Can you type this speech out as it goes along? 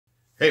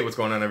Hey, what's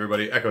going on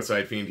everybody? Echo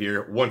Side Fiend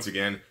here once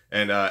again,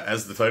 and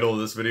as the title of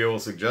this video will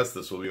suggest,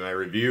 this will be my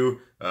review,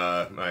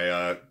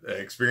 my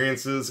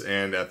experiences,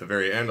 and at the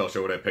very end I'll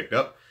show what I picked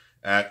up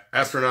at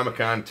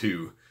Astronomicon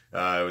 2.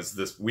 It was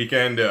this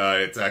weekend.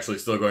 It's actually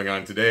still going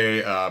on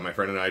today. My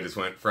friend and I just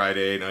went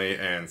Friday night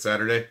and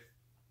Saturday.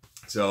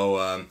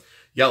 So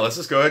yeah, let's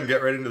just go ahead and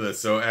get right into this.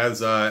 So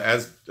as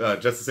just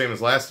the same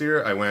as last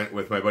year, I went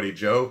with my buddy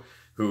Joe,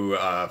 who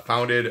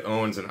founded,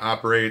 owns, and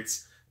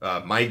operates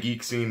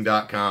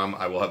mygeekscene.com.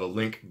 I will have a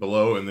link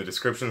below in the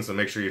description, so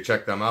make sure you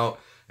check them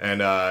out.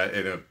 And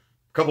in a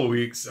couple of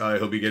weeks,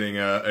 he'll be getting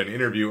an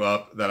interview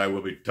up that I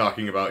will be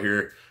talking about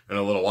here in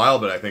a little while,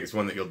 but I think it's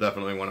one that you'll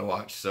definitely want to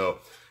watch. So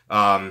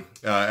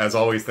as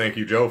always, thank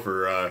you, Joe,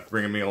 for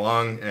bringing me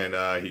along.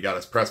 And he got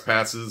us press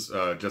passes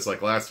just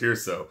like last year,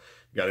 so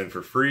got in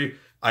for free.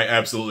 I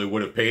absolutely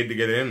would have paid to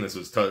get in. This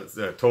was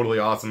a totally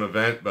awesome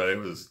event, but it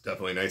was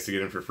definitely nice to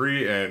get in for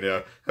free and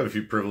have a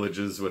few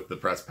privileges with the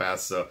press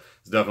pass, so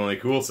it's definitely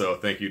cool. So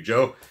thank you,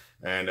 Joe.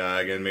 And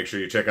again, make sure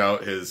you check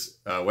out his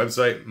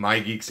website,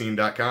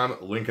 mygeekscene.com,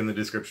 link in the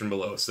description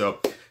below.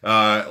 So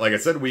like I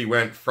said, we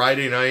went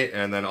Friday night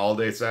and then all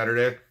day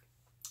Saturday.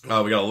 We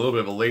got a little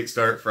bit of a late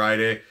start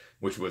Friday,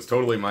 which was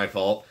totally my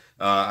fault.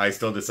 I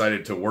still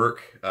decided to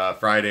work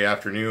Friday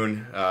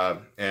afternoon,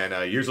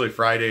 and usually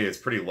Friday is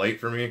pretty late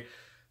for me.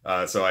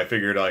 So I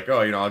figured like, oh,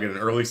 I'll get an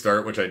early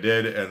start, which I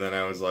did. And then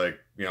I was like,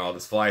 I'll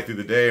just fly through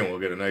the day and we'll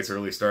get a nice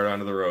early start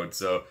onto the road.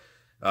 So,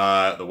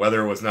 the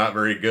weather was not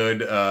very good,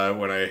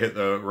 when I hit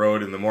the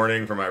road in the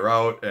morning for my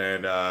route.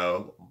 And,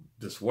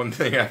 just one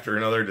thing after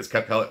another just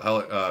kept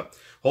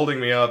holding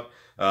me up.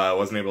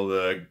 Wasn't able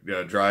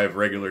to drive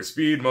regular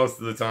speed most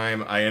of the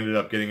time. I ended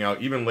up getting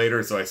out even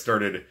later. So I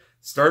started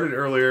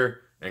earlier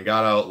and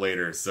got out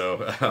later.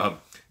 So,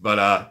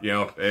 but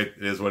it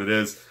is what it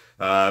is.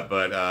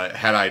 But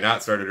had I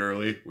not started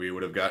early, we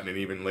would have gotten an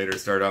even later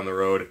start on the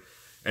road.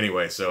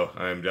 Anyway, so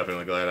I'm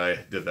definitely glad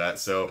I did that.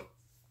 So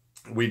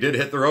we did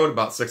hit the road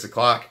about 6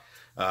 o'clock.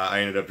 I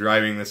ended up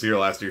driving this year.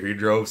 Last year he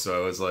drove,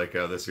 so I was like,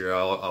 this year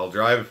I'll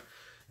drive.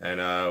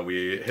 And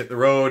we hit the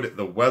road.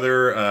 The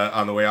weather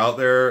on the way out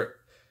there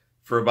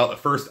for about the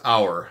first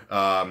hour,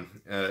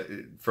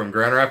 from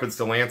Grand Rapids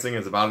to Lansing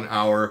is about an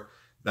hour.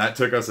 That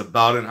took us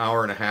about an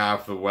hour and a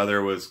half. The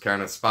weather was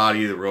kind of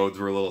spotty. The roads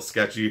were a little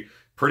sketchy.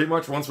 Pretty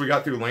much once we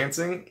got through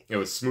Lansing, it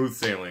was smooth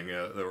sailing.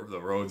 The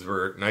roads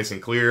were nice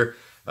and clear,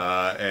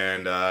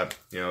 and a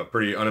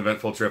pretty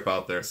uneventful trip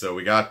out there. So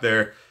we got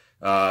there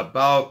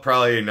about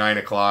probably 9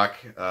 o'clock.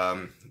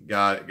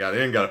 Got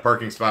in, got a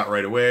parking spot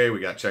right away.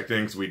 We got checked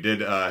in because we did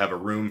have a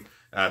room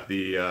at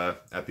the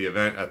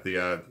event at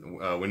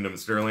the Wyndham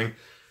Sterling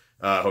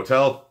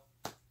Hotel.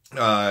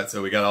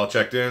 So we got all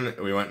checked in.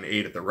 We went and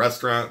ate at the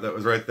restaurant that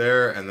was right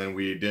there, and then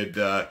we did.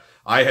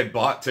 I had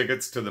bought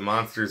tickets to the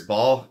Monsters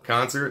Ball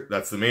concert.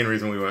 That's the main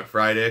reason we went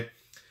Friday.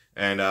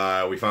 And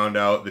we found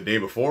out the day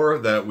before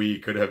that we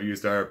could have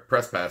used our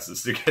press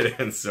passes to get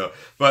in. So,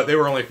 but they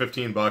were only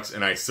 $15,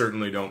 and I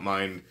certainly don't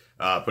mind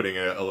putting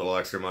a little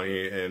extra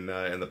money in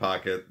the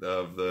pocket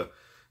of the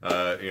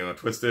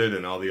Twiztid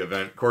and all the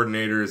event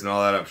coordinators and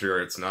all that. I'm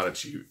sure it's not a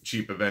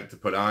cheap event to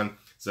put on,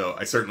 so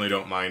I certainly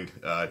don't mind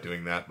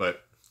doing that.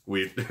 But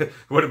we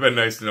would have been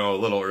nice to know a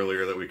little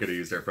earlier that we could have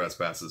used our press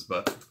passes,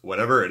 but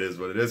whatever, it is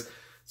what it is.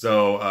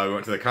 So we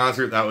went to the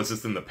concert. That was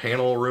just in the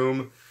panel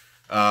room.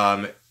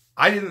 I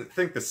didn't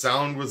think the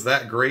sound was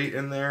that great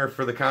in there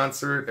for the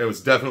concert. It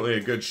was definitely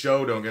a good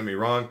show, don't get me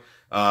wrong,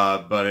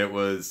 but it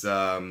was,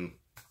 I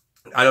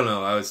don't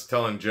know, I was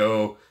telling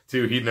Joe,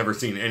 too, he'd never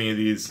seen any of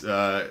these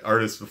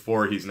artists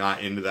before. He's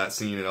not into that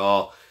scene at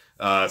all,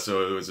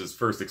 so it was his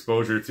first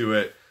exposure to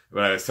it.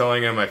 But I was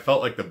telling him I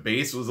felt like the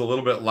bass was a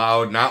little bit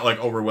loud, not like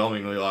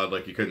overwhelmingly loud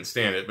like you couldn't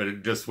stand it, but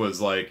it just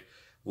was like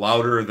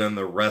louder than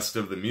the rest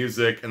of the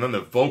music. And then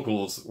the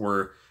vocals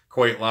were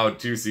quite loud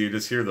too, so you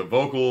just hear the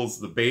vocals,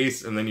 the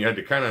bass, and then you had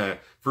to kind of,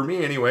 for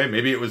me anyway,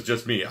 maybe it was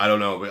just me, I don't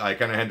know, but I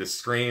kind of had to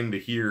strain to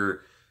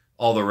hear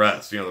all the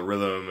rest, the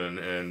rhythm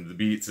and the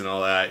beats and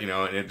all that,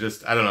 and it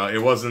just, I don't know,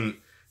 it wasn't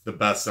the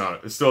best sound.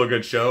 It was still a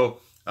good show.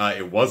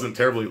 It wasn't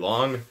terribly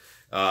long.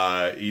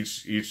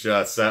 Each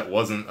set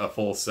wasn't a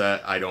full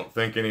set, I don't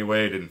think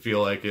anyway. Didn't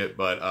feel like it,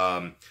 but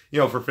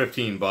for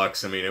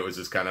 $15, I mean, it was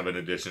just kind of an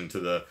addition to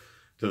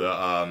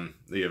the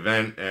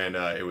event, and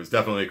it was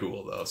definitely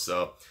cool though.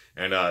 So,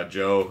 and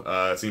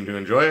Joe seemed to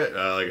enjoy it.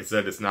 Like I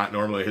said, it's not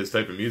normally his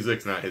type of music,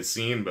 it's not his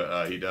scene,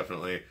 but he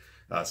definitely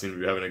seemed to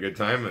be having a good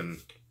time. And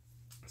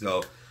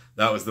so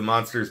that was the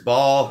Monsters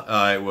Ball.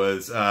 It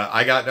was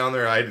I got down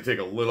there, I had to take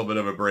a little bit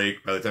of a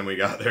break by the time we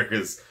got there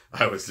because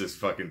I was just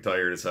fucking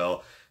tired as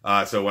hell.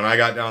 So when I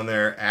got down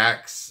there,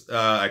 Axe,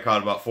 I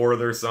caught about 4 of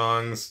their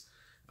songs,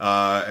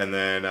 and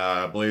then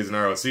Blaze and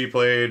ROC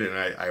played, and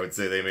I would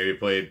say they maybe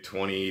played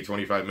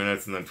 20-25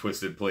 minutes, and then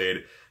Twiztid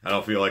played. I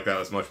don't feel like that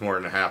was much more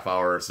than a half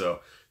hour,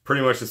 so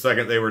pretty much the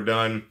second they were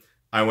done,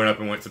 I went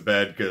up and went to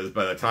bed, because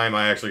by the time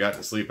I actually got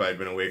to sleep, I had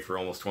been awake for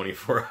almost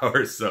 24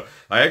 hours, so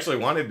I actually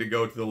wanted to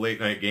go to the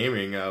late night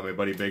gaming. My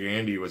buddy Big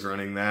Andy was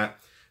running that.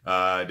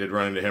 I did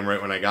run into him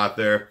right when I got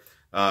there.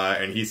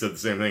 and he said the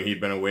same thing.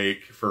 He'd been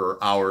awake for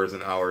hours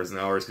and hours and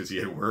hours because he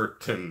had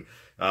worked, and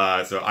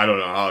so I don't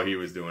know how he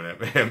was doing it,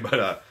 man.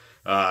 But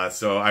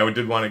so I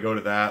did want to go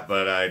to that,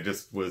 but I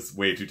just was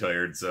way too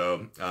tired.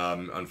 So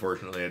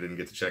unfortunately, I didn't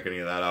get to check any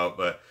of that out.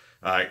 But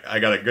I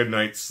got a good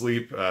night's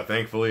sleep,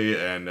 thankfully,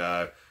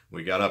 and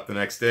we got up the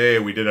next day.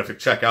 We did have to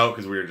check out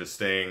because we were just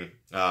staying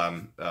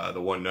the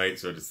one night,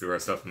 so I just threw our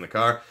stuff in the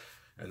car,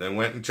 and then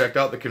went and checked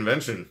out the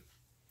convention.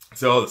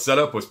 So the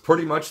setup was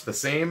pretty much the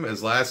same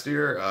as last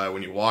year.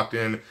 When you walked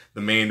in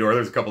the main door,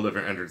 there's a couple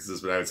different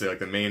entrances, but I would say like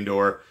the main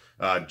door,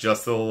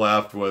 just to the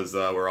left was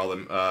where all the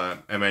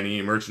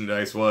MNE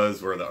merchandise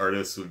was, where the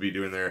artists would be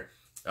doing their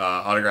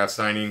autograph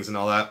signings and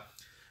all that.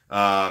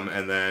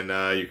 And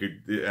then you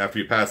could, after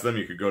you pass them,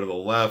 you could go to the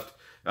left.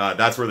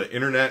 That's where the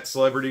internet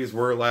celebrities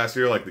were last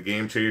year, like the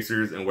Game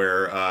Chasers, and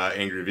where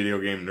Angry Video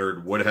Game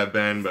Nerd would have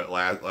been, but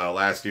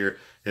last year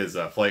his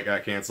flight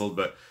got canceled.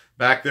 But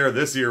back there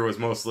this year was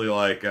mostly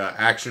like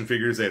action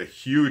figures. They had a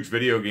huge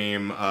video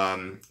game,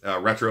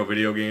 retro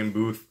video game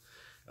booth.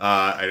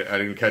 I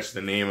didn't catch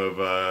the name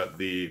of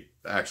the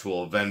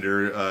actual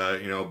vendor,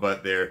 you know,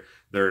 but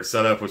their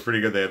setup was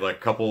pretty good. They had like a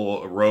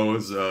couple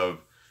rows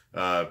of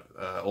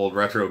old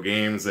retro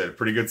games. They had a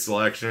pretty good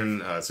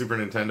selection, Super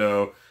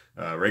Nintendo,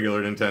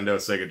 regular Nintendo,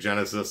 Sega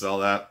Genesis, all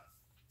that.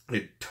 They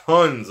had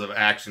tons of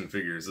action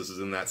figures. This is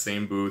in that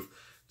same booth.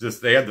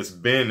 Just, they had this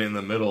bin in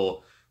the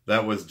middle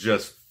that was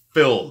just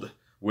filled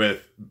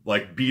with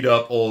like beat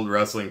up old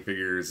wrestling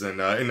figures, and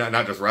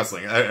not just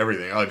wrestling,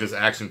 everything, just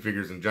action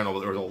figures in general.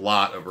 But there was a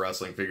lot of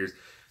wrestling figures.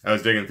 I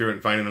was digging through it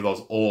and finding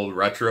those old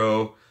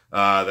retro,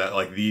 that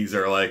like these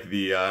are like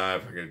the,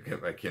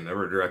 I can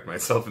never direct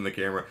myself in the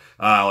camera.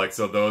 Like,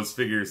 so those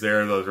figures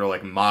there, those are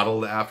like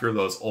modeled after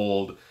those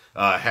old,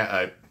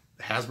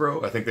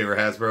 Hasbro, I think they were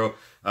Hasbro,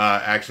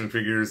 action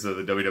figures of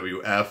the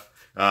WWF.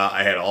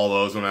 I had all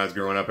those when I was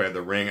growing up. I had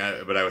the ring,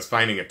 but I was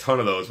finding a ton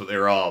of those, but they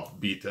were all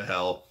beat to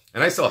hell.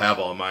 And I still have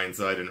all of mine,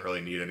 so I didn't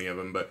really need any of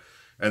them. But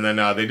and then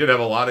they did have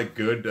a lot of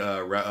good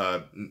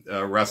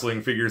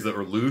wrestling figures that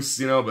were loose,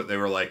 you know, but they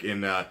were like in,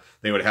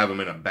 they would have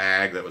them in a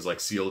bag that was like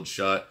sealed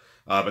shut.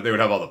 But they would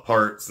have all the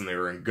parts, and they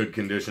were in good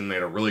condition. They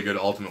had a really good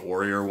Ultimate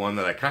Warrior one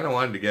that I kind of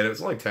wanted to get. It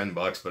was only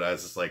 $10, but I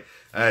was just like,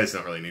 I just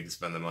don't really need to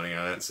spend the money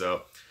on it.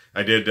 So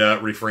I did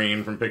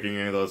refrain from picking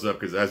any of those up,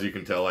 because as you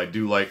can tell, I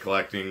do like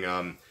collecting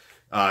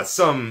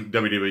some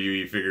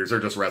WWE figures, or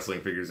just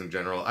wrestling figures in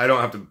general. I don't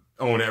have to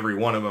own every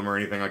one of them or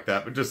anything like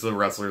that, but just the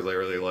wrestlers I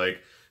really like.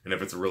 And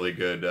if it's a really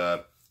good,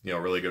 you know,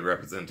 really good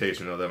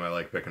representation of them, I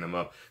like picking them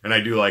up. And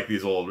I do like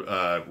these old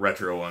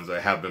retro ones.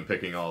 I have been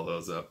picking all of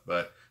those up,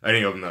 but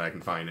any of them that I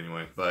can find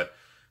anyway. But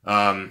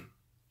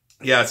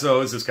yeah, so it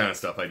was just kind of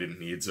stuff I didn't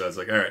need. So I was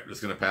like, all right, I'm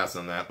just going to pass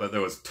on that. But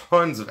there was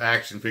tons of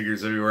action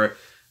figures everywhere.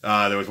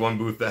 There was one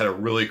booth that had a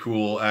really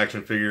cool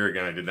action figure.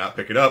 Again, I did not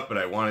pick it up, but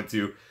I wanted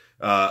to.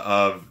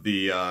 Of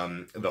the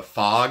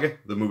Fog,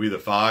 the movie The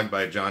Fog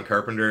by John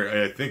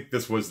Carpenter. I think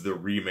this was the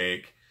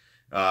remake.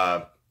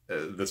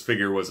 This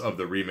figure was of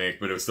the remake,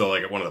 but it was still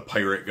like one of the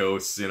pirate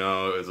ghosts, you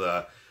know. It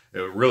was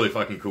really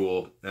fucking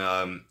cool.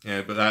 But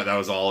that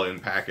was all in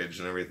package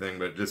and everything,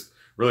 but just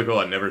really cool.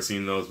 I'd never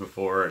seen those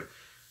before.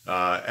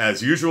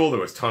 As usual, there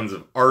was tons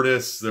of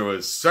artists. There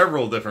was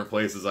several different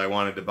places I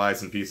wanted to buy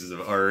some pieces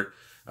of art.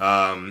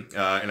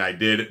 And I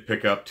did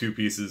pick up 2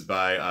 pieces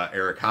by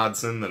Eric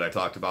Hodson that I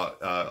talked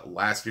about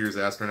last year's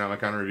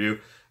Astronomicon review.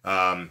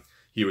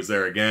 He was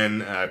there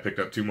again. I picked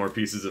up 2 more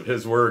pieces of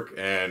his work,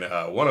 and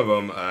one of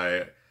them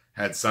I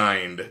had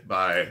signed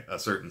by a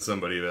certain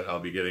somebody that I'll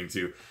be getting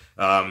to.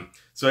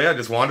 So yeah,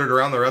 just wandered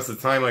around the rest of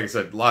the time. Like I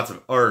said, lots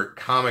of art,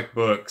 comic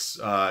books,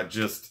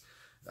 just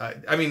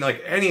I mean,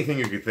 like anything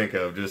you could think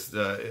of, just,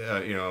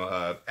 you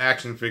know,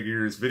 action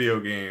figures, video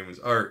games,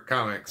 art,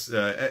 comics,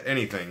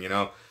 anything, you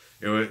know.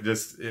 It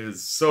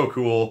was so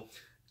cool.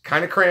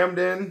 Kind of crammed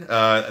in.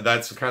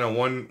 That's kind of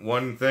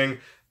one thing.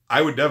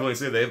 I would definitely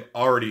say they've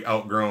already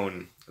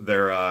outgrown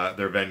their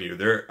venue.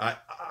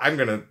 I'm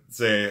gonna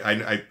say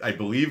I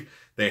believe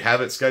they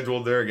have it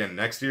scheduled there again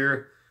next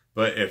year.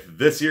 But if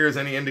this year is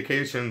any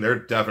indication, they're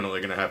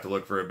definitely gonna have to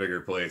look for a bigger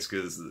place,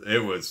 because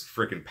it was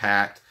freaking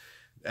packed.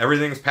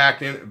 Everything's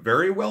packed in,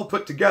 very well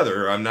put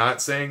together. I'm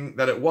not saying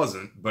that it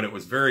wasn't, but it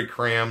was very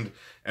crammed.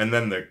 And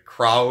then the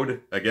crowd,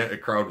 again, the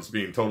crowd was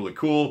being totally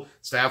cool.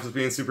 Staff was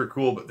being super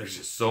cool, but there's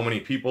just so many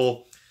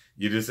people.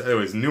 It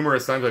was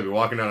numerous times I'd be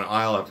walking down an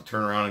aisle, have to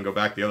turn around and go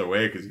back the other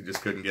way because you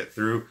just couldn't get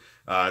through.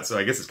 So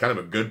I guess it's kind of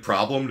a good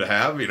problem to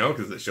have, you know,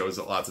 because it shows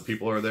that lots of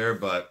people are there.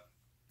 But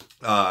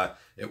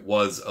it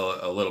was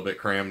a little bit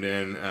crammed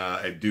in.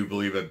 I do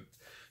believe a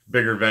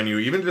bigger venue,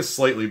 even just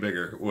slightly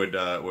bigger,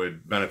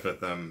 would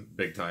benefit them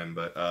big time.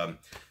 But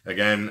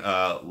again,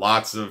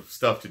 lots of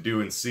stuff to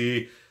do and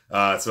see.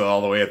 So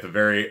all the way at the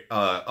very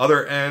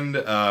other end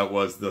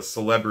was the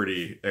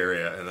celebrity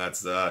area, and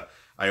that's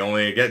I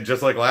only get,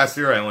 just like last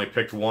year, I only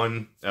picked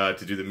one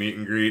to do the meet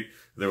and greet.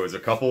 There was a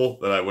couple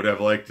that I would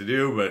have liked to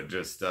do, but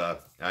just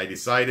I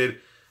decided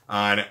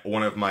on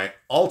one of my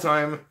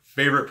all-time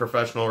favorite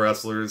professional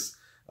wrestlers,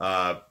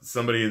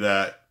 somebody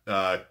that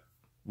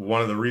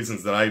one of the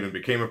reasons that I even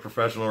became a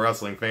professional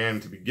wrestling fan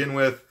to begin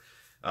with,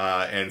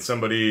 and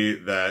somebody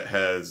that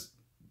has,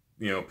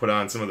 put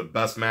on some of the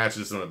best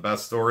matches, some of the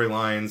best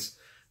storylines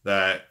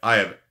that I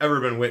have ever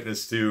been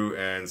witness to,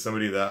 and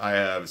somebody that I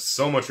have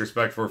so much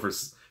respect for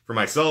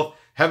myself,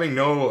 having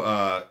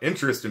no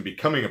interest in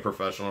becoming a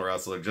professional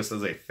wrestler, just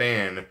as a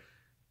fan.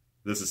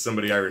 This is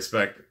somebody I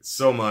respect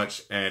so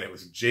much, and it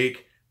was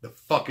Jake the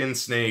fucking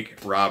Snake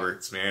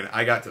Roberts, man.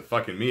 I got to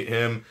fucking meet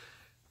him.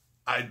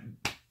 I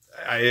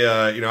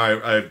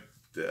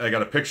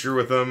got a picture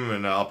with him,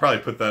 and I'll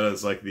probably put that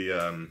as like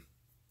the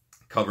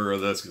cover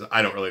of this, because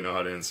I don't really know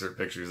how to insert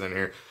pictures in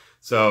here.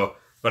 So,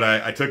 but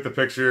I took the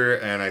picture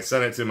and I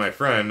sent it to my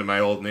friend, my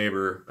old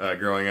neighbor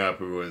growing up,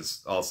 who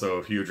was also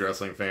a huge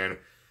wrestling fan.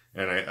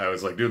 And I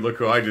was like, dude, look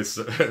who I just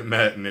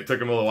met. And it took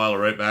him a little while to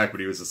write back,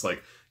 but he was just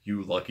like,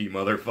 you lucky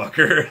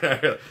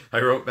motherfucker. I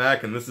wrote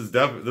back, and this is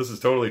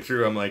totally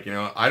true. I'm like,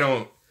 I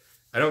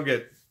don't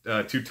get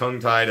too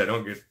tongue-tied. I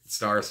don't get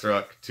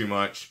starstruck too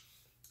much.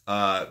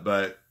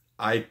 But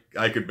I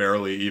could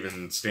barely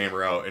even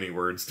stammer out any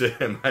words to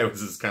him. I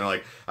was just kind of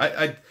like,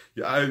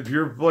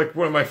 you're like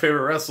one of my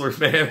favorite wrestlers,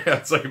 man.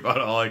 That's like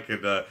about all I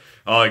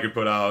could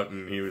put out.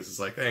 And he was just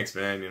like, thanks,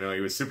 man.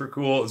 He was super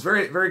cool. It was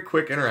very, very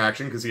quick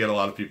interaction, because he had a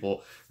lot of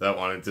people that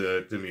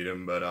wanted to meet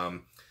him. But,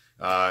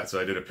 so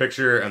I did a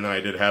picture, and then I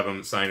did have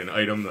him sign an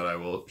item that I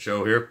will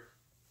show here.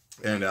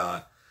 And,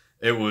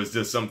 it was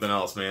just something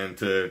else, man,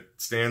 to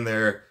stand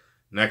there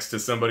next to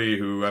somebody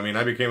who, I mean,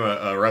 I became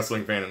a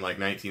wrestling fan in like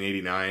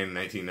 1989,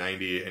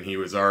 1990, and he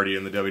was already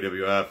in the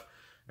WWF,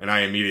 and I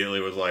immediately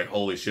was like,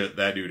 holy shit,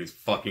 that dude is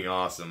fucking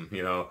awesome,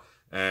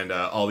 and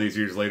all these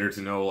years later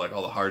to know like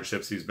all the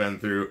hardships he's been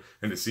through,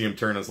 and to see him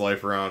turn his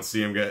life around,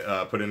 see him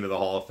get put into the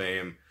Hall of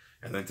Fame,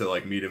 and then to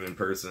like meet him in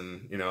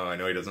person. I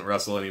know he doesn't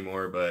wrestle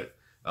anymore, but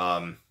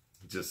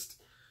just,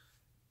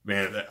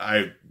 man,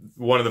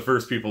 one of the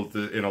first people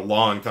in a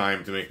long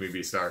time to make me be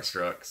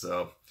starstruck.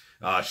 So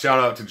shout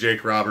out to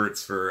Jake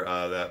Roberts for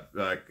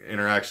that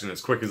interaction,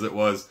 as quick as it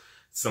was.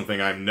 It's something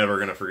I'm never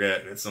going to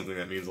forget, and it's something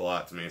that means a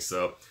lot to me.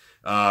 So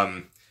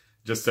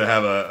just to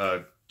have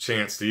a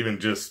chance to even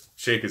just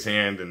shake his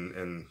hand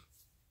and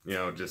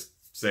just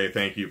say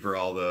thank you for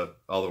all the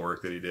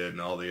work that he did, and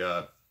all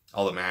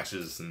the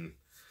matches, and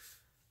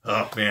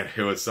oh man,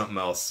 it was something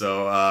else.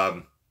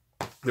 So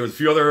there was a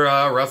few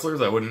other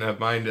wrestlers I wouldn't have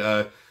mind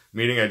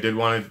meeting. I did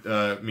want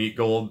to meet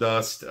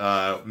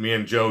Goldust. Me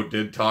and Joe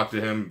did talk to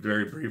him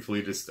very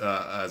briefly just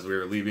as we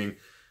were leaving,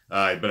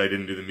 but I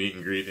didn't do the meet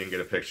and greet, didn't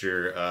get a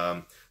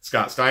picture.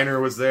 Scott Steiner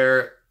was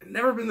there.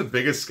 Never been the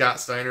biggest Scott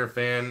Steiner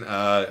fan.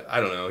 I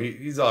don't know.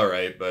 He's all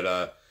right,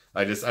 but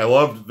I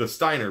loved the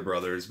Steiner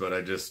brothers, but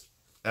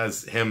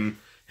as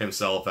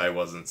himself, I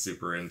wasn't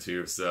super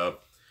into. So,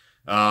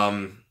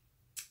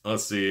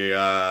 let's see.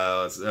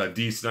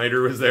 Dee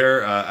Snider was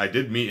there. I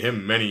did meet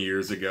him many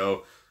years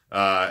ago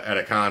at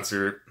a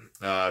concert.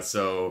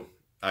 So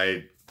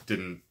I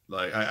didn't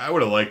I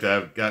would have liked to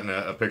have gotten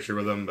a picture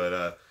with him,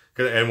 but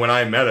and when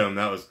I met him,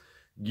 that was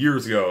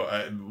years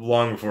ago,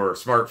 long before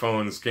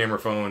smartphones, camera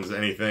phones,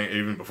 anything,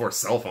 even before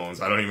cell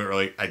phones. I don't even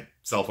really,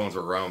 cell phones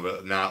were around,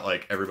 but not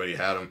like everybody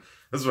had them.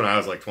 This is when I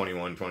was like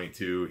 21,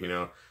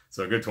 22,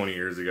 so a good 20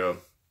 years ago.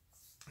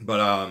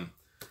 But,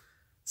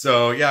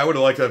 so yeah, I would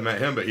have liked to have met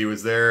him, but he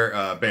was there.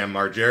 Bam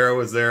Margera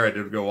was there. I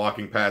did go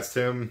walking past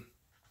him.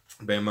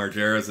 Bam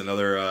Margera is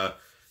another, a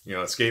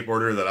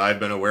skateboarder that I've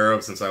been aware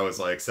of since I was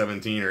like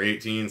 17 or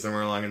 18,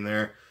 somewhere along in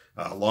there.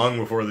 Long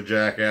before the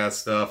Jackass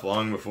stuff,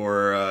 long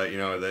before,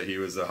 that he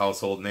was a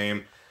household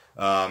name.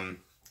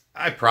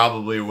 I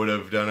probably would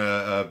have done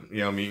a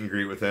meet and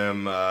greet with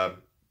him,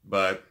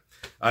 but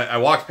I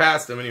walked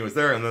past him and he was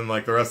there, and then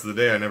like the rest of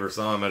the day I never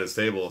saw him at his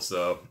table,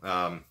 so,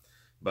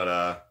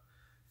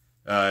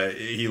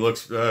 he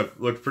looked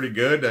pretty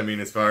good. I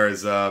mean, as far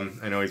as,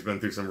 I know he's been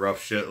through some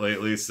rough shit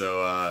lately,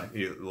 so,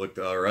 he looked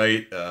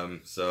alright,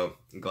 so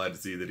I'm glad to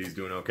see that he's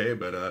doing okay,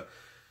 but,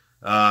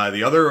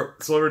 the other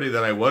celebrity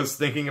that I was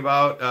thinking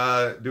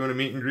about doing a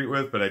meet and greet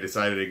with, but I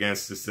decided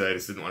against, I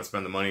just didn't want to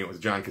spend the money, it was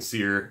John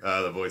Kassir,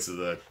 the voice of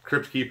the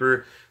Crypt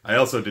Keeper. I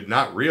also did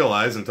not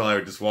realize until I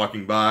was just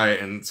walking by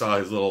and saw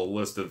his little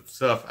list of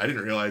stuff, I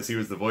didn't realize he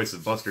was the voice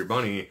of Buster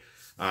Bunny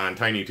on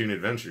Tiny Toon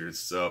Adventures,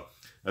 so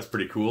that's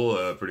pretty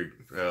cool, pretty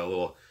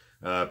little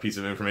piece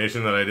of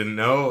information that I didn't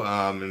know,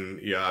 and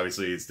yeah,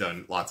 obviously he's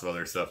done lots of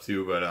other stuff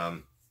too, but,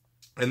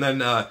 and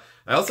then,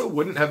 I also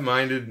wouldn't have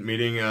minded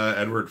meeting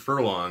Edward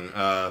Furlong.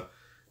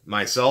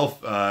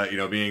 Myself,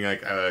 being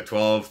like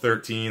 12,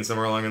 13,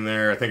 somewhere along in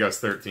there. I think I was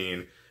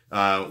 13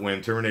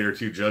 when Terminator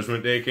 2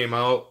 Judgment Day came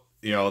out.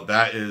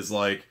 That is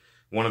like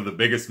one of the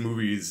biggest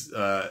movies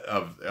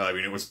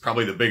it was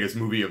probably the biggest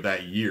movie of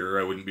that year.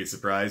 I wouldn't be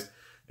surprised.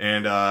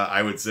 And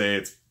I would say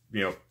it's,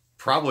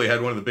 probably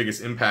had one of the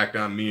biggest impact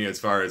on me as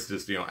far as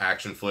just,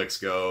 action flicks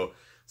go,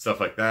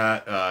 stuff like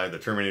that. The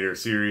Terminator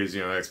series,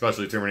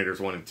 especially Terminators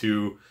 1 and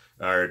 2.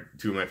 Are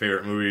two of my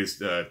favorite movies.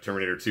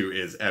 Terminator 2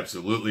 is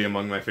absolutely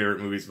among my favorite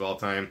movies of all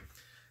time.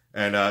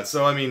 And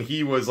so, I mean,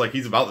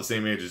 he's about the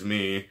same age as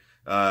me.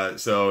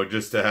 So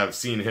just to have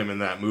seen him in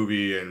that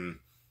movie and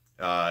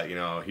You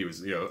know, he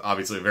was, you know,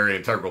 obviously a very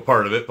integral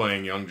part of it,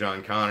 playing young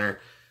John Connor.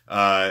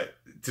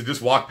 To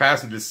just walk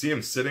past and just see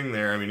him sitting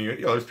there. I mean, you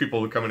know, there's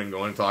people coming and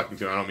going and talking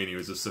to him. I don't mean he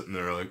was just sitting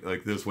there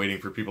like this, waiting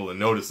for people to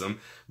notice him,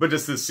 but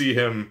just to see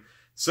him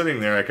sitting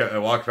there, I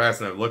walked past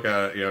and I look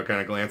at it, you know,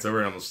 kind of glance over,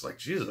 and I'm just like,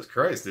 Jesus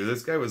Christ, dude,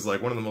 this guy was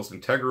like one of the most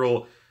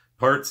integral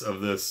parts of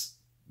this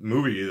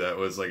movie that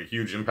was like a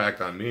huge impact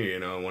on me. You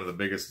know, one of the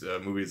biggest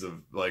movies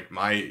of like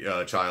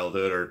my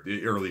childhood or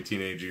early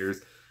teenage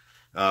years.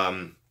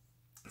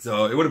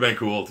 So it would have been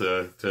cool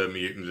to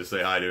meet and just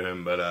say hi to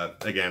him.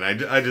 But again,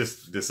 I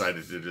just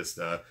decided to just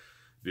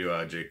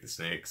do Jake the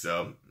Snake.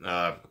 So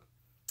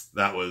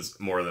that was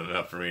more than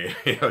enough for me,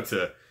 you know,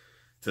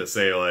 to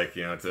say, like,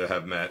 you know, to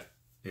have met,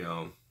 you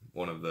know,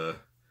 one of the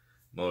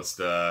most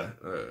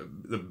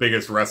the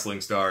biggest wrestling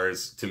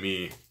stars to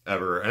me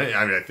ever. And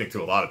I mean, I think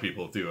to a lot of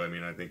people too. I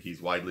mean, I think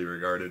he's widely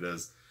regarded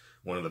as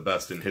one of the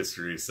best in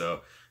history.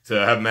 So to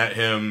have met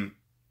him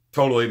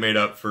totally made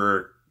up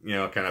for, you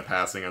know, kind of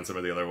passing on some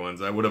of the other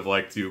ones. I would have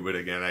liked to, but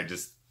again, I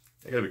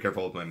gotta be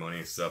careful with my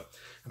money. So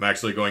I'm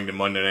actually going to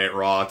Monday Night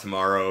Raw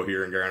tomorrow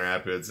here in Grand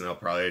Rapids, and I'll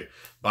probably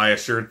buy a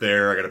shirt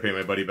there. I gotta pay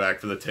my buddy back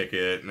for the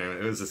ticket, and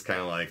it was just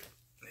kind of like,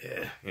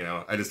 yeah, you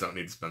know, I just don't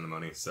need to spend the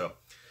money. So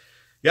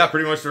yeah,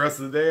 pretty much the rest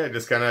of the day, I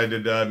just kind of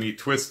did meet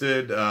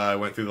Twiztid. I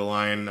went through the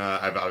line.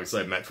 I've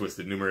met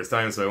Twiztid numerous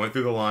times, so I went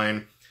through the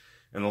line.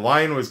 And the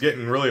line was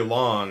getting really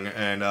long,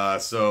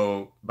 and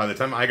so by the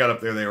time I got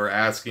up there, they were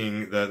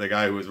asking, the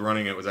guy who was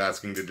running it was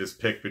asking to just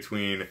pick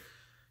between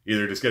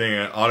either just getting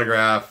an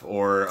autograph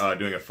or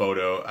doing a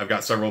photo. I've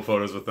got several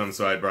photos with them,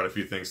 so I brought a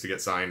few things to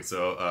get signed,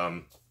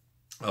 so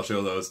I'll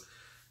show those.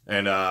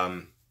 And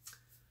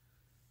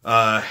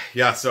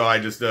yeah, so I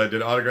just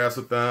did autographs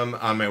with them.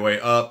 On my way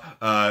up,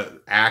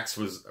 Axe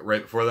was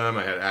right before them.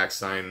 I had Axe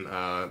sign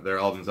their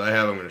albums I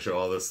have. I'm going to show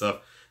all this stuff.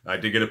 I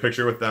did get a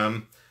picture with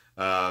them.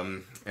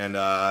 And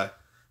a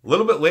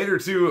little bit later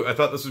too, I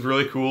thought this was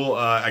really cool.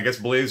 I guess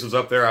Blaze was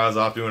up there. I was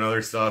off doing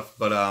other stuff,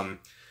 but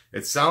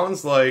it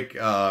sounds like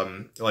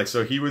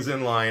so he was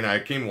in line. I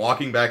came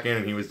walking back in,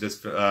 and he was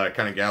just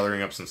kind of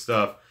gathering up some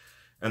stuff.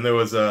 And there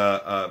was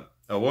a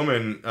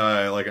woman,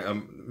 like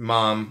a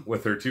mom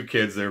with her two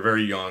kids. They were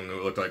very young.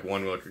 It looked like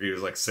he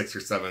was like 6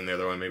 or 7. The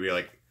other one maybe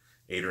like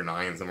 8 or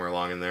 9, somewhere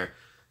along in there.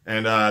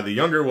 And the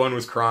younger one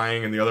was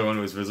crying, and the other one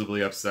was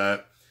visibly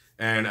upset.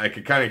 And I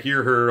could kind of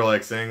hear her,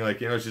 like, saying,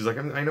 like, you know, she's like,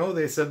 I know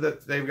they said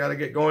that they've got to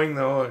get going,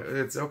 though.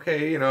 It's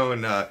okay, you know.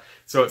 And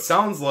so it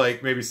sounds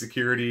like maybe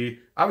security,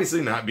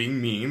 obviously not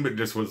being mean, but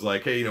just was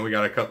like, hey, you know, we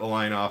got to cut the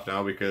line off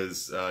now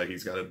because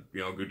he's got to,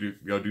 you know,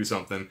 go do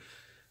something.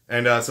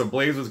 And so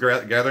Blaze was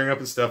gathering up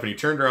his stuff, and he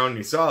turned around and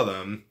he saw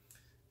them.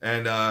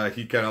 And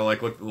he kind of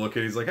like look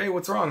at, he's like, hey,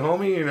 what's wrong,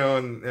 homie? You know,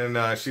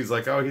 and she's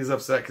like, oh, he's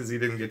upset because he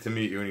didn't get to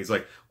meet you. And he's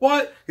like,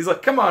 what? He's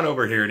like, come on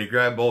over here. And he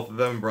grabbed both of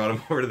them, brought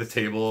them over to the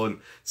table, and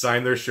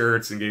signed their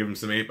shirts and gave them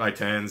some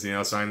 8x10s, you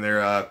know, signed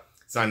the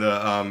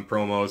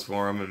promos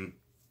for them, and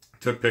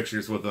took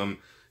pictures with them.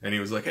 And he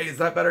was like, hey, is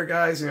that better,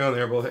 guys? You know, and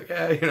they were both like,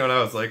 yeah, you know, and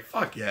I was like,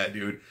 fuck yeah,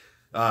 dude.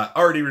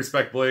 Already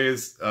respect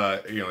Blaze,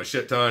 you know, a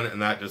shit ton,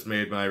 and that just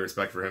made my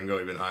respect for him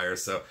go even higher.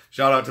 So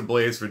shout out to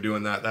Blaze for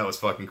doing that. That was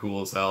fucking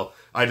cool as hell.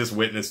 I just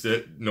witnessed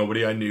it.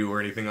 Nobody I knew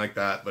or anything like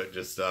that, but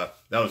just, that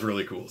was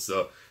really cool.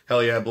 So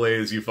hell yeah,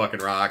 Blaze, you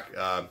fucking rock.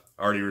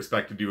 Already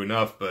respected you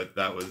enough, but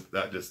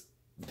that just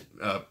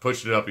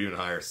pushed it up even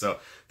higher. So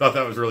thought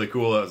that was really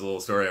cool. That was a little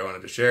story I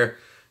wanted to share.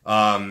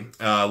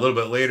 A little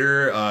bit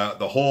later,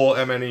 the whole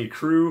MNE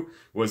crew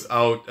was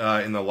out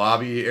in the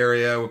lobby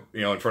area,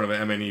 you know, in front of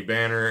an MNE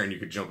banner, and you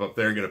could jump up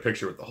there and get a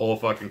picture with the whole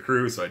fucking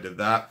crew. So I did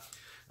that.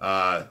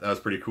 That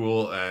was pretty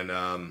cool. And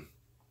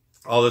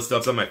all this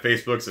stuff's on my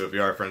Facebook, so if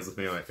you are friends with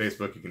me on my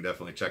Facebook, you can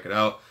definitely check it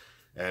out.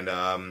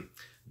 And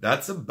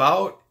that's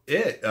about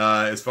it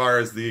as far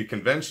as the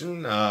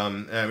convention.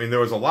 I mean, there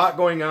was a lot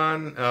going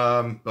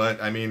on,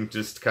 but I mean,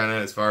 just kind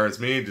of as far as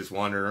me, just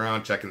wandering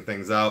around, checking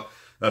things out.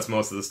 That's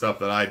most of the stuff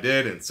that I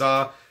did and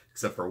saw,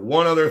 except for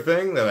one other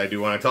thing that I do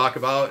want to talk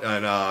about.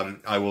 And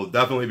I will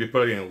definitely be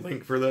putting a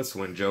link for this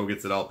when Joe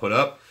gets it all put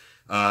up.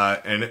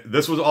 And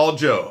this was all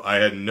Joe. I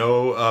had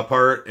no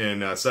part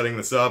in setting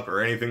this up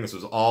or anything. This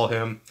was all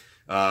him.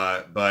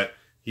 But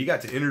he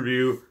got to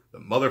interview the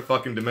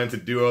motherfucking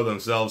demented duo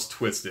themselves,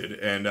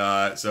 Twiztid.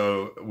 And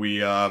so we,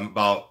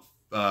 about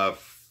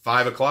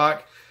 5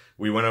 o'clock,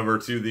 we went over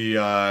to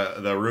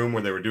the room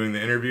where they were doing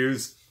the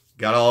interviews.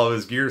 Got all of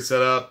his gear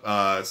set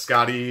up.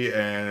 Scotty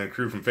and a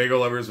crew from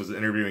Fago Lovers was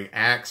interviewing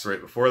Axe right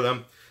before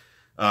them,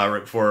 right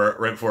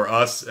before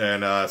us.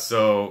 And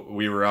so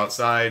we were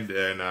outside,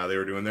 and they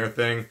were doing their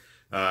thing.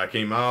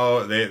 Came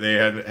out, they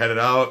had headed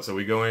out, so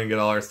we go in and get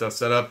all our stuff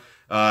set up.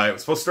 It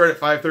was supposed to start at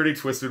 5:30.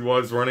 Twiztid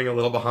was running a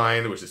little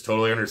behind, which is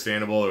totally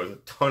understandable. There was a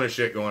ton of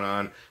shit going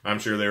on. I'm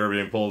sure they were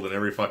being pulled in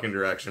every fucking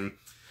direction.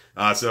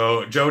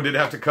 So Joe did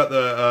have to cut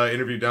the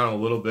interview down a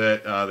little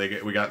bit.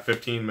 We got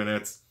 15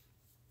 minutes.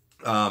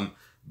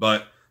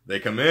 But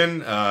they come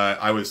in,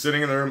 I was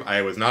sitting in the room,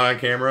 I was not on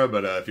camera,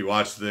 but, if you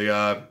watch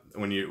the,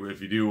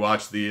 if you do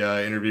watch the,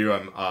 interview,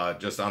 I'm,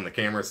 just on the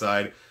camera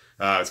side.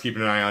 I was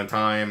keeping an eye on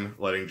time,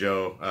 letting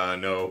Joe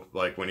know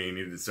like when he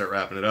needed to start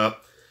wrapping it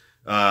up.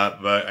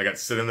 But I got to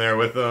sit in there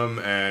with him,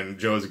 and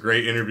Joe's a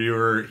great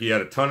interviewer. He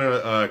had a ton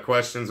of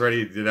questions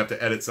ready. He did have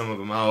to edit some of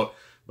them out,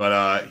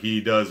 but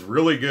he does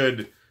really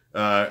good.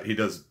 He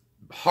does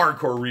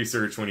hardcore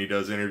research when he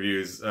does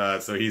interviews.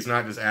 So he's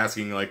not just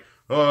asking like,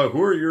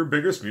 who are your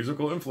biggest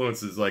musical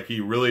influences? Like, he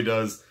really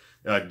does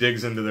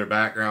digs into their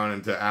background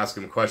and to ask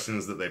them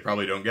questions that they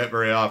probably don't get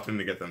very often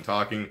to get them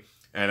talking.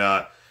 And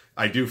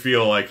I do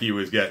feel like he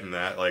was getting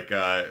that. Like,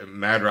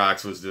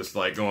 Madrox was just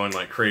like going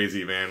like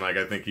crazy, man. Like,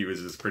 I think he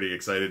was just pretty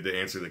excited to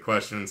answer the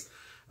questions.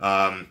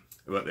 But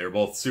they were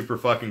both super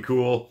fucking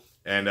cool.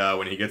 And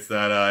when he gets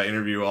that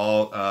interview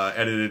all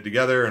edited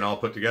together and all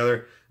put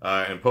together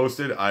and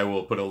posted, I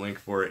will put a link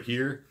for it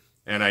here.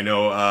 And I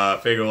know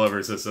Fago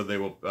Lovers has said they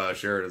will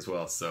share it as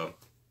well. So,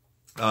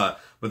 but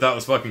that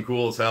was fucking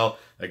cool as hell.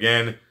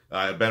 Again,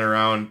 I've been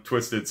around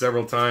Twiztid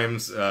several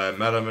times,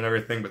 met him and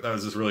everything, but that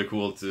was just really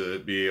cool to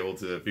be able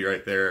to be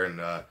right there and,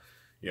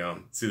 you know,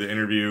 see the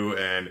interview.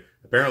 And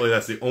apparently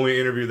that's the only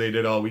interview they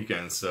did all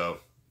weekend. So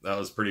that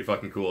was pretty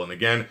fucking cool. And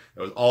again,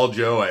 it was all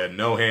Joe. I had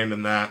no hand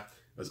in that.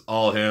 It was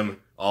all him,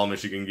 all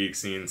Michigan Geek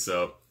Scene.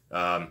 So,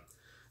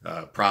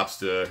 props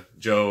to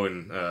Joe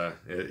and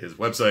his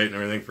website and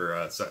everything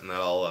for setting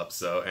that all up.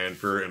 So, and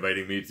for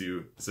inviting me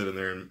to sit in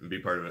there and be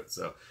part of it.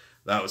 So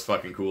that was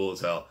fucking cool as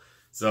hell.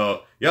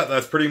 So yeah,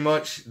 that's pretty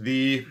much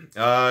the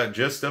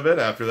gist of it.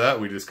 After that,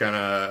 we just kind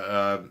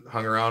of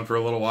hung around for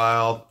a little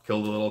while,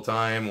 killed a little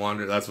time,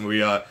 wandered. That's when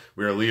we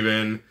were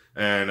leaving,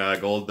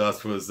 and Gold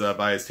Dust was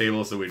by his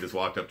table, so we just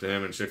walked up to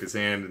him and shook his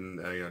hand,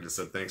 and you know, just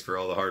said thanks for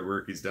all the hard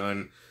work he's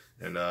done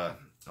and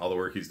all the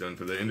work he's done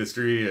for the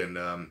industry.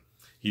 And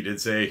he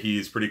did say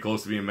he's pretty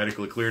close to being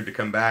medically cleared to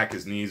come back.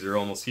 His knees are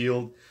almost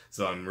healed,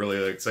 so I'm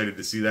really excited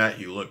to see that.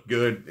 He looked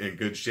good, in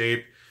good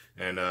shape.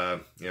 And,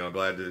 you know,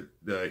 glad to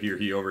hear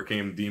he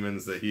overcame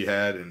demons that he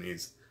had, and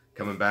he's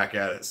coming back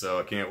at it. So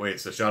I can't wait.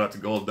 So shout out to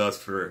Gold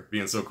Dust for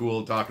being so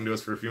cool, talking to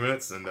us for a few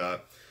minutes. And,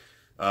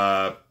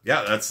 yeah,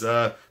 that's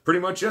pretty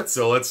much it.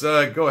 So let's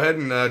go ahead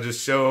and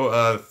just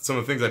show some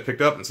of the things I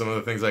picked up and some of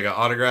the things I got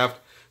autographed.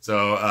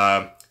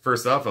 So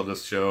first off, I'll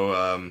just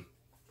show,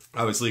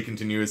 obviously,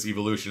 Continuous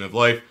Evolution of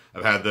Life.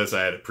 I've had this.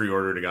 I had it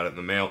pre-ordered. I got it in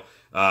the mail.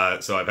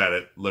 So I've had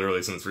it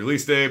literally since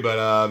release day, but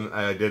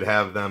I did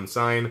have them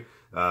sign.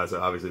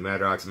 So obviously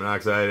Madrox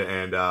Monoxide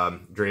and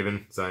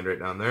Draven signed right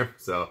down there.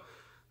 So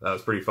that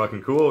was pretty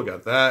fucking cool.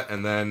 Got that.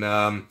 And then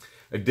I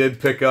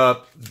did pick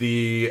up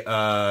the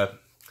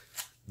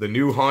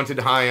new Haunted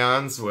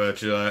Hions,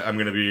 which I'm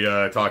going to be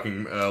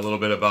talking a little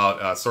bit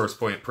about Source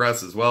Point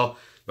Press as well.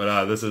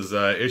 But this is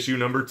issue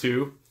number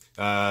 2.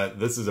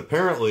 This is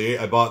apparently,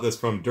 I bought this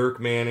from Dirk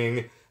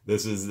Manning.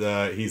 This is,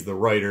 he's the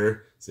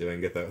writer. See if I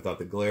can get that without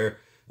the glare.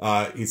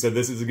 He said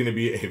this is going to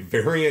be a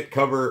variant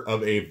cover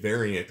of a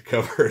variant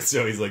cover.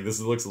 So he's like,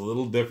 this looks a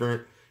little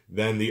different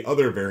than the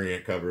other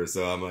variant covers.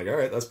 So I'm like, all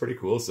right, that's pretty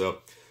cool. So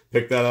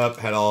picked that up,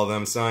 had all of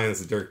them signed.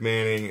 This is Dirk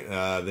Manning.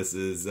 This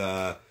is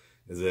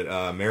it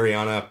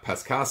Mariana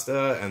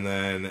Pascasta? And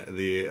then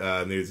these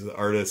are the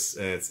artists.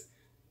 And it's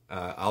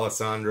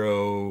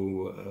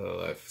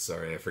Alessandro,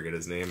 sorry, I forget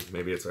his name.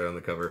 Maybe it's right on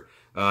the cover.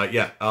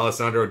 Yeah,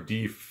 Alessandro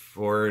Di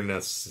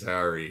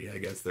Fornassari. I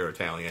guess they're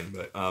Italian,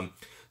 but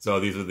so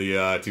these are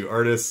the 2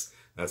 artists.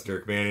 That's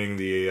Dirk Manning,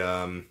 the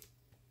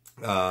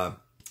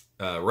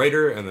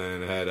writer, and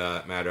then had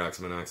Madrox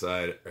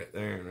Monoxide right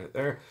there and right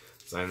there.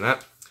 Sign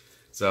that.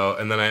 So,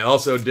 and then I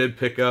also did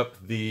pick up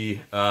the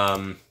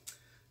Jamie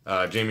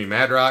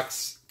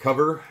Madrox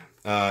cover,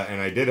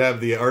 and I did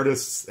have the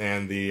artists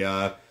and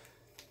the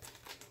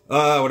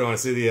what do I want to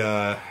say?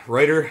 The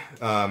writer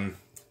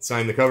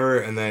signed the cover,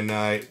 and then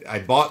I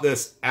bought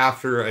this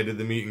after I did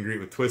the meet and greet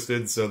with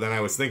Twiztid. So then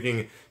I was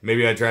thinking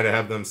maybe I'd try to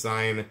have them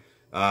sign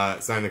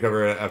the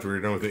cover after we were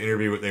done with the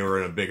interview, but they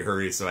were in a big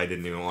hurry, so I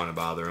didn't even want to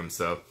bother them.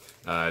 So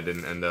I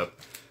didn't end up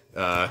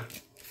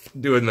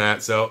doing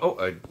that. So, oh,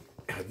 I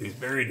had these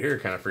buried here.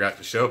 Kind of forgot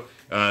to show.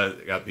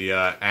 Got the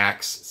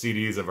Axe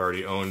CDs. I've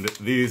already owned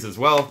these as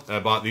well.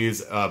 I bought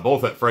these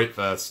both at Fright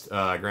Fest,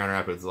 Grand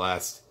Rapids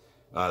this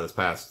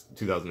past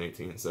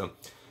 2018. So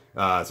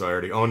I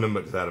already owned them,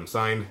 but just had them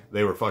signed.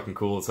 They were fucking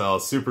cool as hell.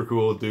 Super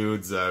cool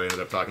dudes. We ended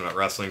up talking about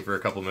wrestling for a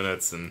couple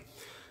minutes, and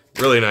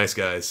really nice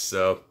guys.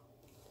 So,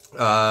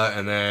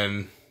 and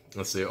then,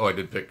 let's see. Oh, I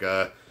did pick,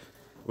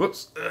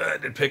 whoops. I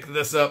did pick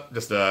this up.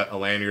 Just a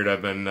lanyard.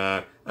 I've been,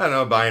 I don't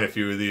know, buying a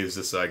few of these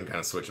just so I can kind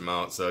of switch them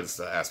out. So, just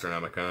an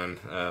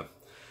Astronomicon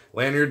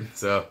lanyard.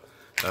 So,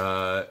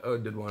 I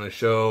did want to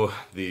show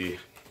the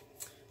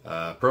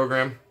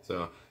program.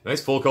 So,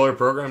 nice full color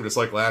program, just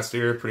like last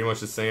year. Pretty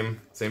much the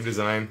same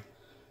design.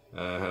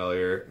 Had all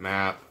your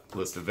map,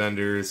 list of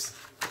vendors,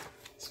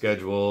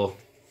 schedule,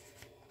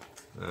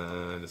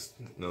 just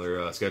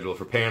another schedule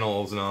for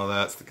panels and all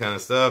that kind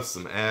of stuff.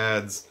 Some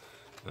ads,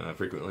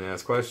 frequently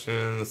asked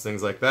questions,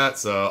 things like that.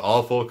 So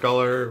all full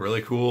color,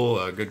 really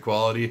cool, good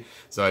quality.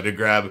 So I did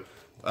grab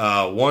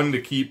one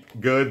to keep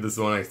good. This is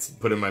the one I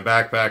put in my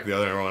backpack. The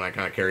other one I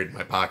kind of carried in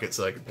my pocket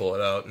so I could pull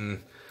it out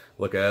and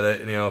look at it,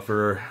 you know,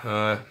 for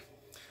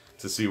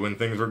to see when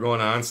things were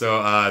going on.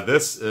 So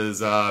this is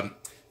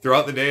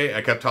throughout the day.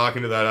 I kept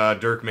talking to that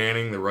Dirk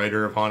Manning, the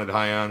writer of Haunted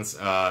Highons.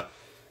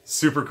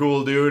 Super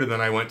cool dude. And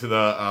then I went to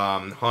the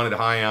Haunted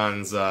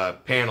Highons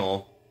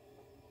panel,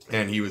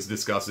 and he was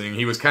discussing.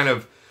 He was kind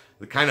of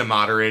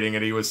moderating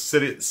it. He was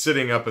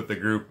sitting up at the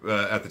group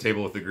at the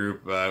table with the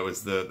group. It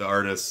was the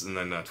artists and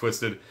then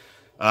Twiztid.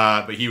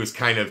 But he was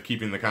kind of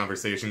keeping the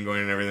conversation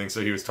going and everything.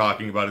 So he was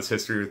talking about his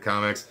history with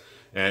comics.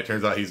 And it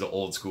turns out he's an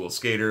old school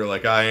skater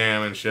like I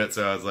am and shit.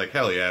 So I was like,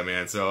 hell yeah,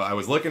 man. So I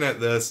was looking at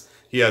this.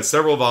 He has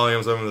several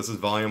volumes of them. This is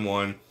volume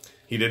 1.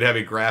 He did have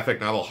a graphic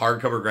novel,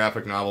 hardcover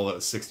graphic novel that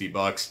was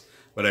 $60.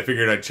 But I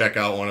figured I'd check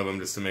out one of them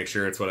just to make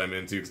sure it's what I'm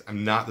into. Because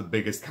I'm not the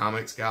biggest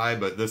comics guy,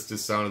 but this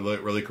just sounded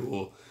like really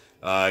cool.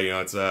 You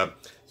know, it's so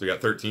we got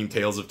 13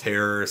 Tales of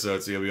Terror, so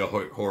it's gonna be a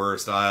horror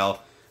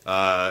style.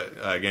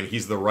 Again,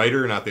 he's the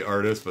writer, not the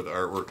artist, but the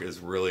artwork is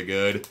really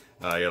good.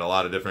 He had a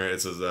lot of different.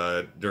 It says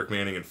Dirk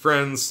Manning and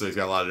Friends, so he's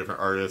got a lot of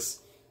different artists.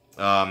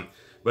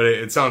 But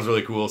it sounds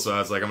really cool, so I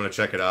was like, I'm gonna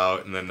check it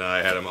out. And then I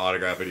had him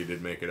autograph it. He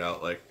did make it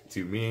out like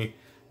to me,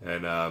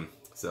 and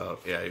so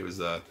yeah, he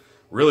was a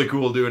really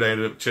cool dude. I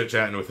ended up chit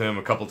chatting with him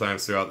a couple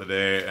times throughout the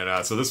day,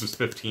 and so this was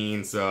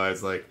 15. So I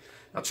was like,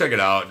 I'll check it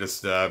out.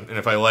 Just and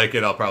if I like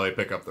it, I'll probably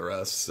pick up the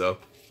rest. So.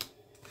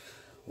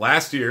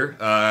 Last year,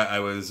 I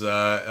was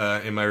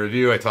in my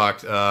review. I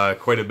talked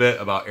quite a bit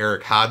about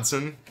Eric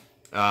Hodson,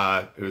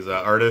 who's an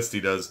artist. He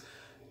does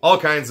all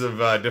kinds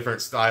of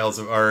different styles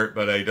of art,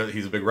 but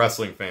he's a big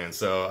wrestling fan.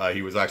 So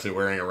he was actually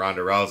wearing a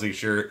Ronda Rousey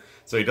shirt.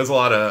 So he does a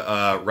lot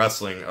of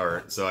wrestling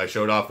art. So I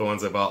showed off the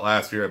ones I bought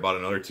last year. I bought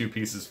another 2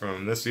 pieces from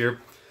him this year.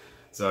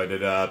 So I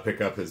did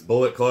pick up his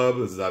Bullet Club.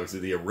 This is obviously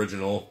the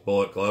original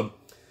Bullet Club.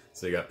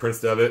 So you got Prince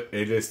Devitt,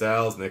 AJ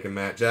Styles, Nick and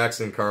Matt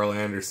Jackson, Carl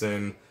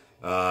Anderson,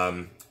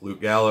 Luke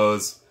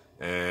Gallows,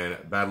 and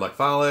Bad Luck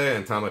Fale,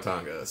 and Tama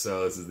Tonga.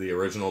 So this is the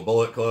original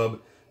Bullet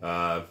Club.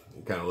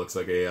 It kind of looks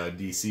like a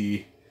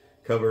DC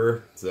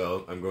cover.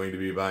 So I'm going to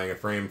be buying a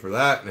frame for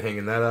that and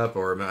hanging that up,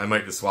 or I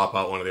might just swap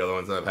out one of the other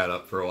ones that I've had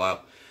up for a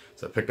while.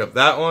 So I picked up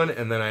that one,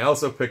 and then I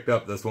also picked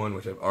up this one,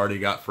 which I've already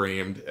got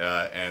framed.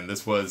 And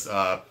this was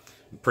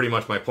pretty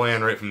much my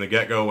plan right from the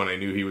get-go when I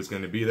knew he was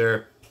going to be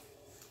there,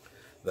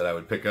 that I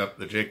would pick up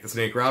the Jake the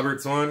Snake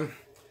Roberts one,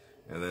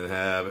 and then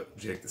have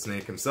Jake the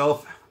Snake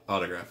himself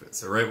autograph it.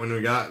 So right when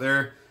we got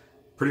there,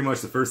 pretty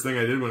much the first thing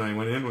I did when I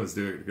went in was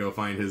to go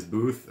find his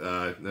booth,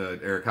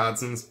 Eric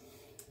Hodson's,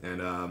 and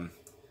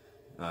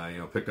you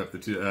know, picked up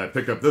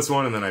picked up this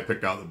one, and then I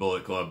picked out the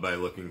Bullet Club by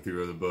looking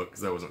through the book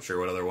because I wasn't sure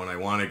what other one I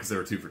wanted because there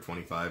were 2 for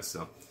 $25.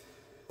 So,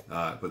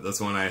 but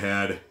this one I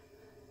had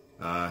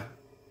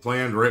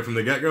planned right from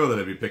the get-go that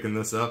I'd be picking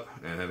this up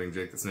and having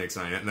Jake the Snake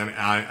sign it. And then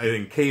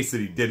in case that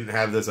he didn't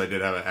have this, I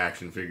did have an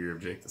action figure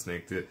of Jake the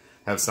Snake to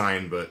have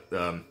signed, but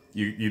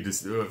you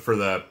just for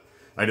the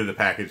I did the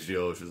package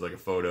deal, which was like a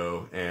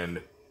photo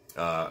and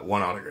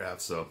 1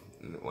 autograph, so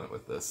it went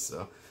with this.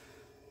 So,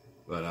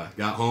 but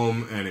got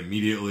home and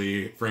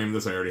immediately framed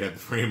this. I already had the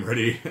frame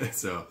ready,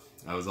 so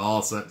I was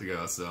all set to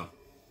go. So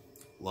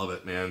love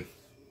it, man.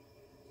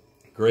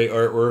 Great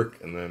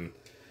artwork, and then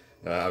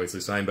obviously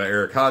signed by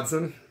Eric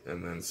Hodson,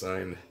 and then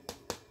signed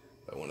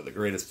by one of the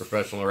greatest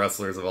professional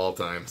wrestlers of all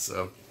time.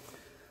 So.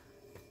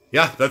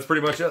 Yeah, that's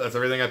pretty much it. That's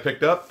everything I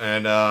picked up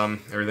and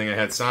everything I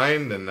had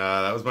signed, and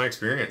that was my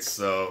experience.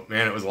 So,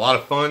 man, it was a lot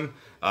of fun.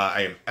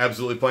 I am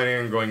absolutely planning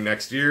on going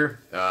next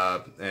year,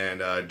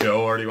 and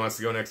Joe already wants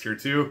to go next year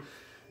too.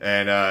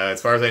 And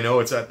as far as I know,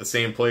 it's at the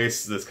same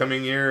place this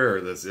coming year,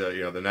 or this,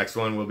 you know, the next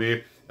one will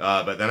be.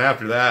 But then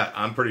after that,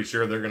 I'm pretty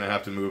sure they're going to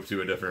have to move to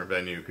a different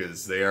venue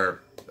because they are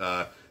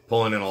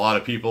pulling in a lot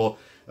of people.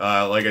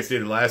 Like I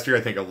stated last year,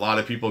 I think a lot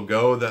of people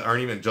go that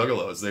aren't even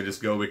juggalos. They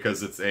just go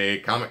because it's a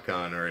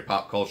Comic-Con or a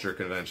pop culture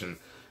convention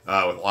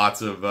with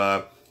lots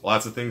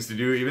of things to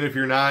do. Even if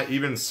you're not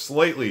even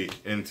slightly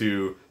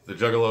into the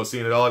juggalo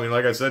scene at all. I mean,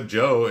 like I said,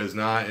 Joe is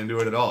not into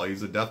it at all.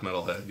 He's a death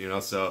metal head, you know.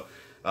 So,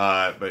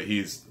 but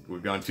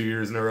we've gone 2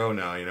 years in a row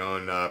now, you know,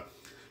 and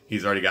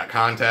he's already got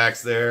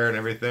contacts there and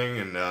everything.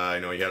 And I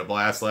know he had a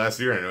blast last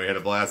year, and I know he had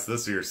a blast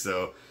this year.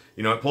 So,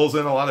 you know, it pulls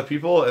in a lot of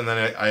people, and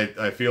then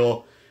I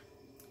feel.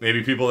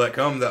 Maybe people that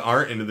come that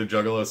aren't into the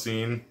juggalo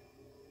scene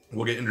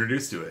will get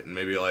introduced to it and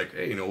maybe like,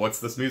 hey, you know, what's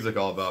this music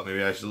all about?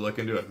 Maybe I should look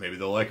into it. Maybe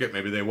they'll like it.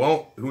 Maybe they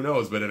won't. Who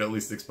knows? But it at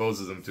least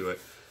exposes them to it.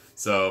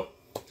 So,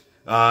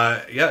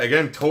 yeah,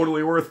 again,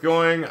 totally worth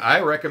going.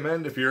 I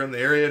recommend if you're in the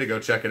area to go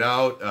check it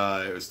out.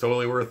 It was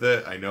totally worth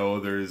it. I know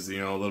there's,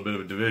 you know, a little bit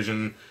of a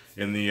division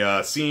in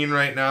the scene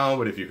right now,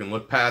 but if you can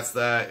look past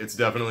that, it's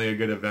definitely a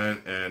good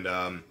event,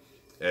 and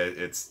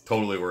it's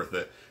totally worth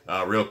it.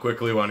 Real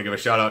quickly, want to give a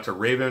shout out to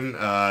Raven.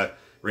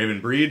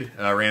 Raven Breed,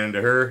 ran into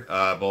her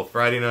both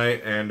Friday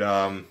night and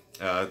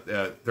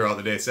throughout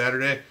the day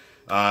Saturday.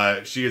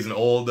 She is an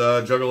old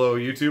Juggalo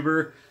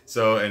YouTuber,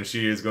 so, and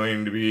she is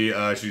going to be,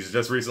 she's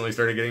just recently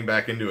started getting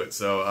back into it.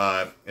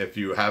 So if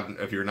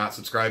you're not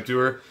subscribed to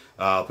her,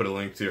 I'll put a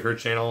link to her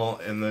channel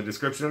in the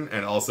description.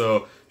 And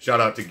also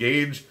shout out to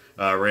Gage,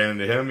 ran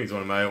into him. He's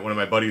one of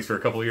my buddies for a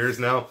couple of years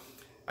now.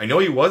 I know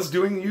he was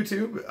doing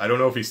YouTube. I don't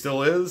know if he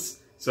still is.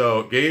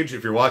 So, Gage,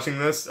 if you're watching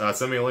this,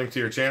 send me a link to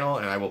your channel,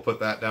 and I will put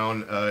that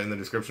down in the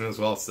description as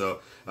well. So,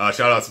 shout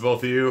out to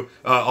both of you.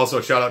 Also,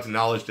 shout out to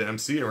Knowledge to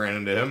MC. I ran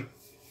into him.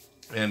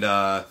 And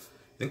I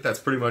think that's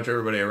pretty much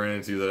everybody I ran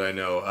into that I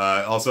know.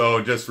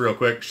 Also, just real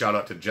quick, shout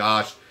out to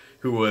Josh,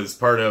 who was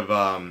part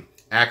of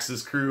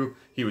Axe's crew.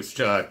 He was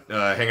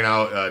hanging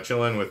out,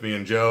 chilling with me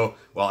and Joe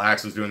while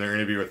Axe was doing their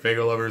interview with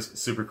Fago Lovers.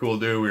 Super cool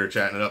dude. We were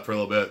chatting it up for a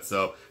little bit.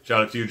 So,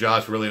 shout out to you,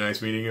 Josh. Really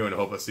nice meeting you, and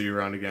hope I see you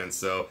around again.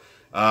 So,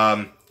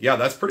 yeah,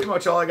 that's pretty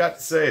much all I got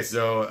to say.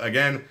 So,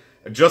 again,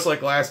 just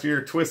like last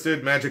year,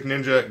 Twiztid, Magic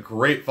Ninja,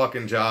 great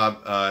fucking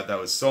job. That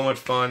was so much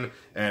fun,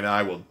 and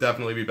I will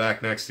definitely be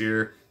back next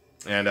year.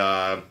 And,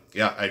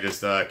 yeah, I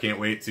just can't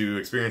wait to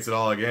experience it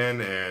all again,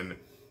 and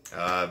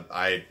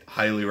I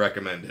highly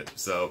recommend it.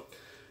 So,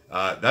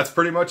 that's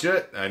pretty much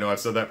it. I know I've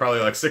said that probably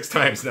like 6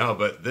 times now,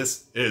 but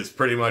this is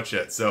pretty much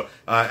it. So,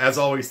 as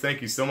always,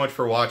 thank you so much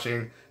for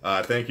watching.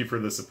 Thank you for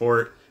the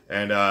support.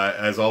 And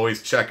as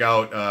always, check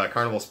out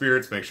Carnival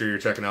Spirits. Make sure you're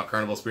checking out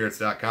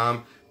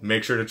carnivalspirits.com.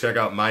 Make sure to check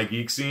out My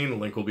Geek Scene.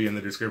 Link will be in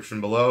the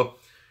description below.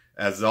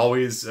 As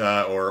always,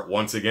 or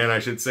once again, I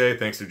should say,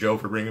 thanks to Joe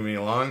for bringing me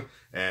along.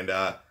 And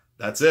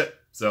that's it.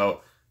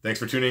 So, thanks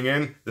for tuning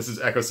in. This is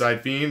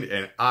Echoside Fiend,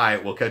 and I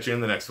will catch you in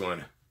the next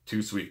one.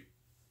 Too sweet.